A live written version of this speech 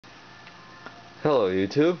Hello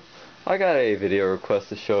YouTube. I got a video request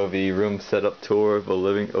to show the room setup tour of the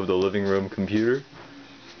living room computer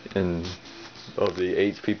and of the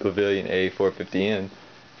HP Pavilion A450N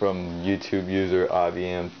from YouTube user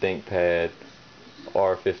IBM ThinkPad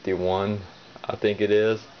R51, I think it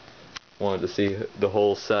is. Wanted to see the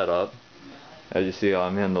whole setup. As you see,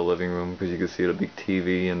 I'm in the living room because you can see the big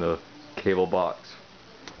TV and the cable box.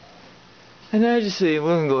 And as you see,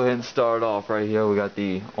 we're going to go ahead and start off right here. We got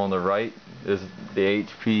on the right is the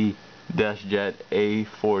HP Jet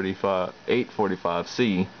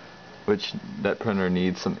A845C, which that printer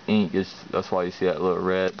needs some ink. That's why you see that little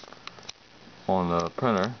red on the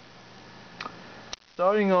printer.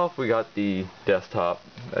 Starting off, we got the desktop,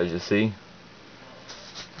 as you see.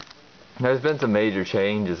 There's been some major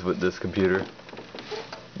changes with this computer.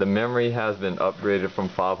 The memory has been upgraded from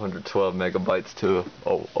 512 megabytes to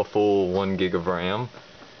a full 1 gig of RAM,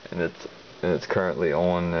 and it's currently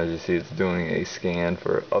on. As you see, it's doing a scan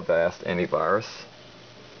for Avast antivirus.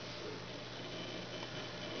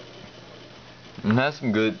 And has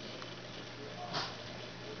some good.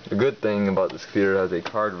 The good thing about this computer has a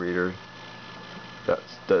card reader that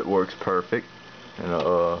works perfect, and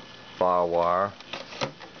a FireWire.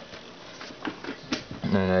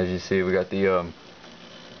 And as you see, we got the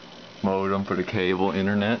modem for the cable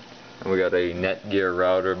internet, and we got a Netgear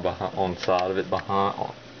router on the side of it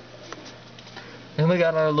behind, and we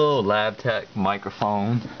got our little LabTech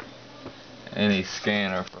microphone and a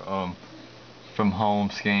scanner from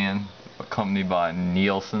HomeScan, accompanied by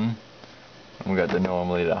Nielsen. And we got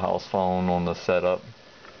normally the house phone on the setup.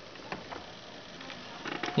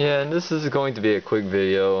 Yeah, and this is going to be a quick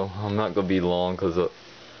video. I'm not going to be long because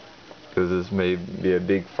this may be a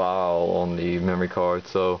big file on the memory card,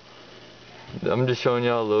 so I'm just showing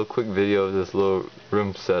y'all a little quick video of this little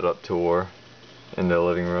room setup tour in the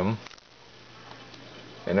living room.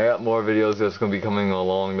 And I got more videos that's going to be coming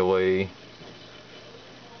along the way,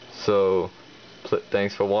 so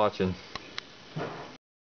thanks for watching.